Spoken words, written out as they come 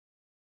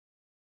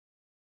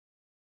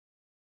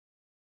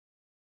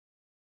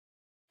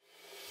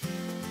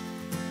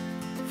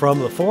From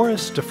the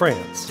forest to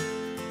France,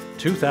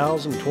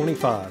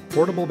 2025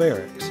 portable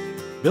barracks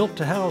built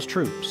to house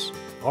troops,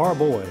 our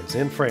boys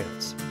in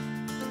France.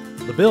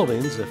 The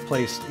buildings, if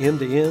placed end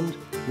to end,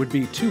 would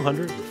be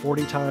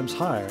 240 times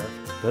higher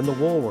than the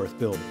Woolworth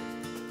building.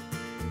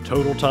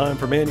 Total time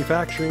for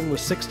manufacturing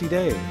was 60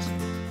 days,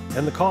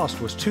 and the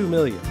cost was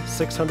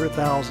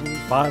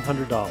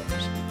 $2,600,500.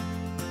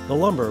 The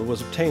lumber was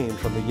obtained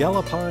from the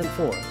yellow pine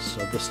forests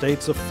of the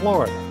states of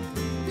Florida,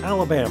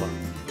 Alabama,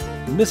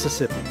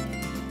 Mississippi,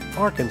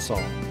 Arkansas,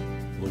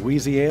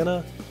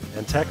 Louisiana,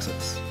 and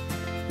Texas.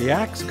 The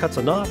axe cuts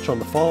a notch on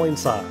the falling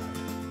side,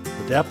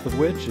 the depth of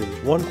which is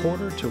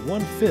 1/4 to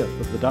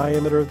 1/5 of the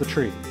diameter of the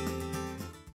tree.